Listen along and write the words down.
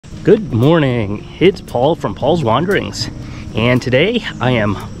Good morning, it's Paul from Paul's Wanderings, and today I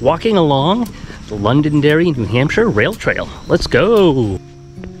am walking along the Londonderry, New Hampshire rail trail. Let's go!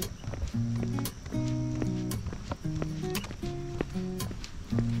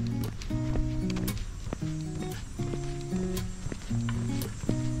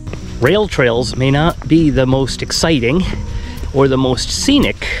 Rail trails may not be the most exciting or the most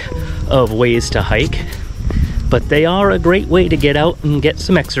scenic of ways to hike, but they are a great way to get out and get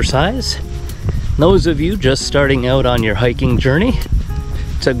some exercise. Those of you just starting out on your hiking journey,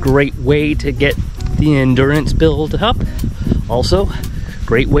 it's a great way to get the endurance built up. Also,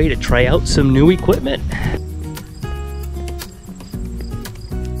 great way to try out some new equipment.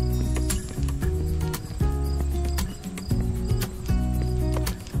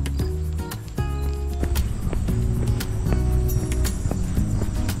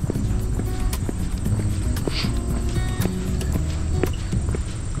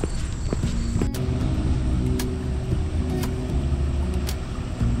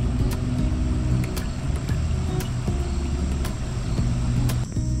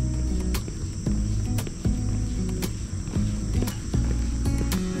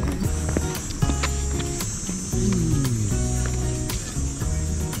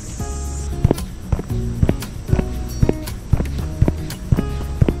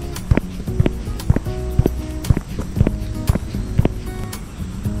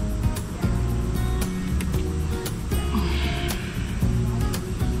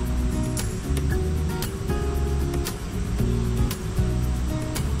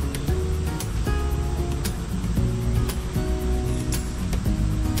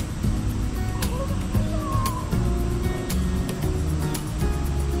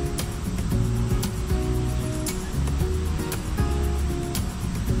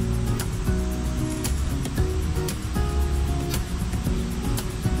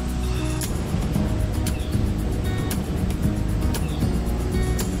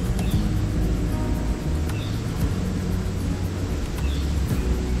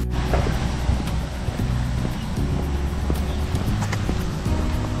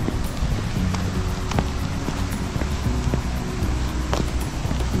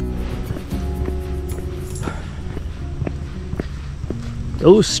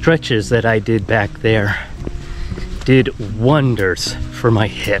 Those stretches that I did back there did wonders for my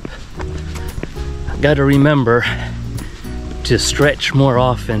hip. I gotta remember to stretch more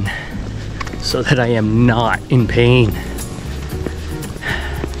often so that I am not in pain.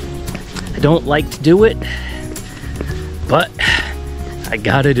 I don't like to do it, but I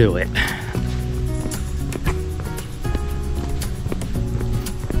gotta do it.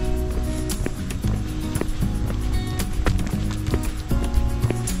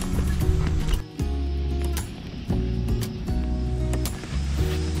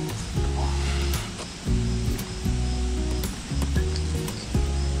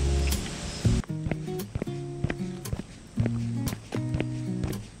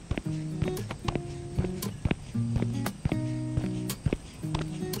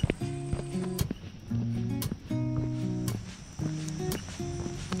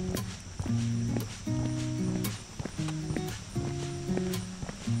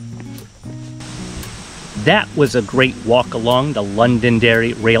 That was a great walk along the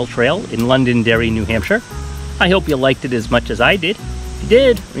Londonderry Rail Trail in Londonderry, New Hampshire. I hope you liked it as much as I did. If you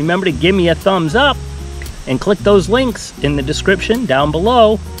did, remember to give me a thumbs up and click those links in the description down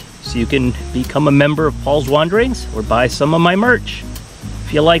below so you can become a member of Paul's Wanderings or buy some of my merch.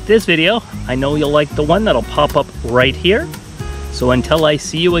 If you like this video, I know you'll like the one that'll pop up right here. So until I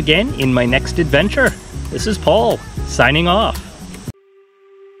see you again in my next adventure, this is Paul, signing off.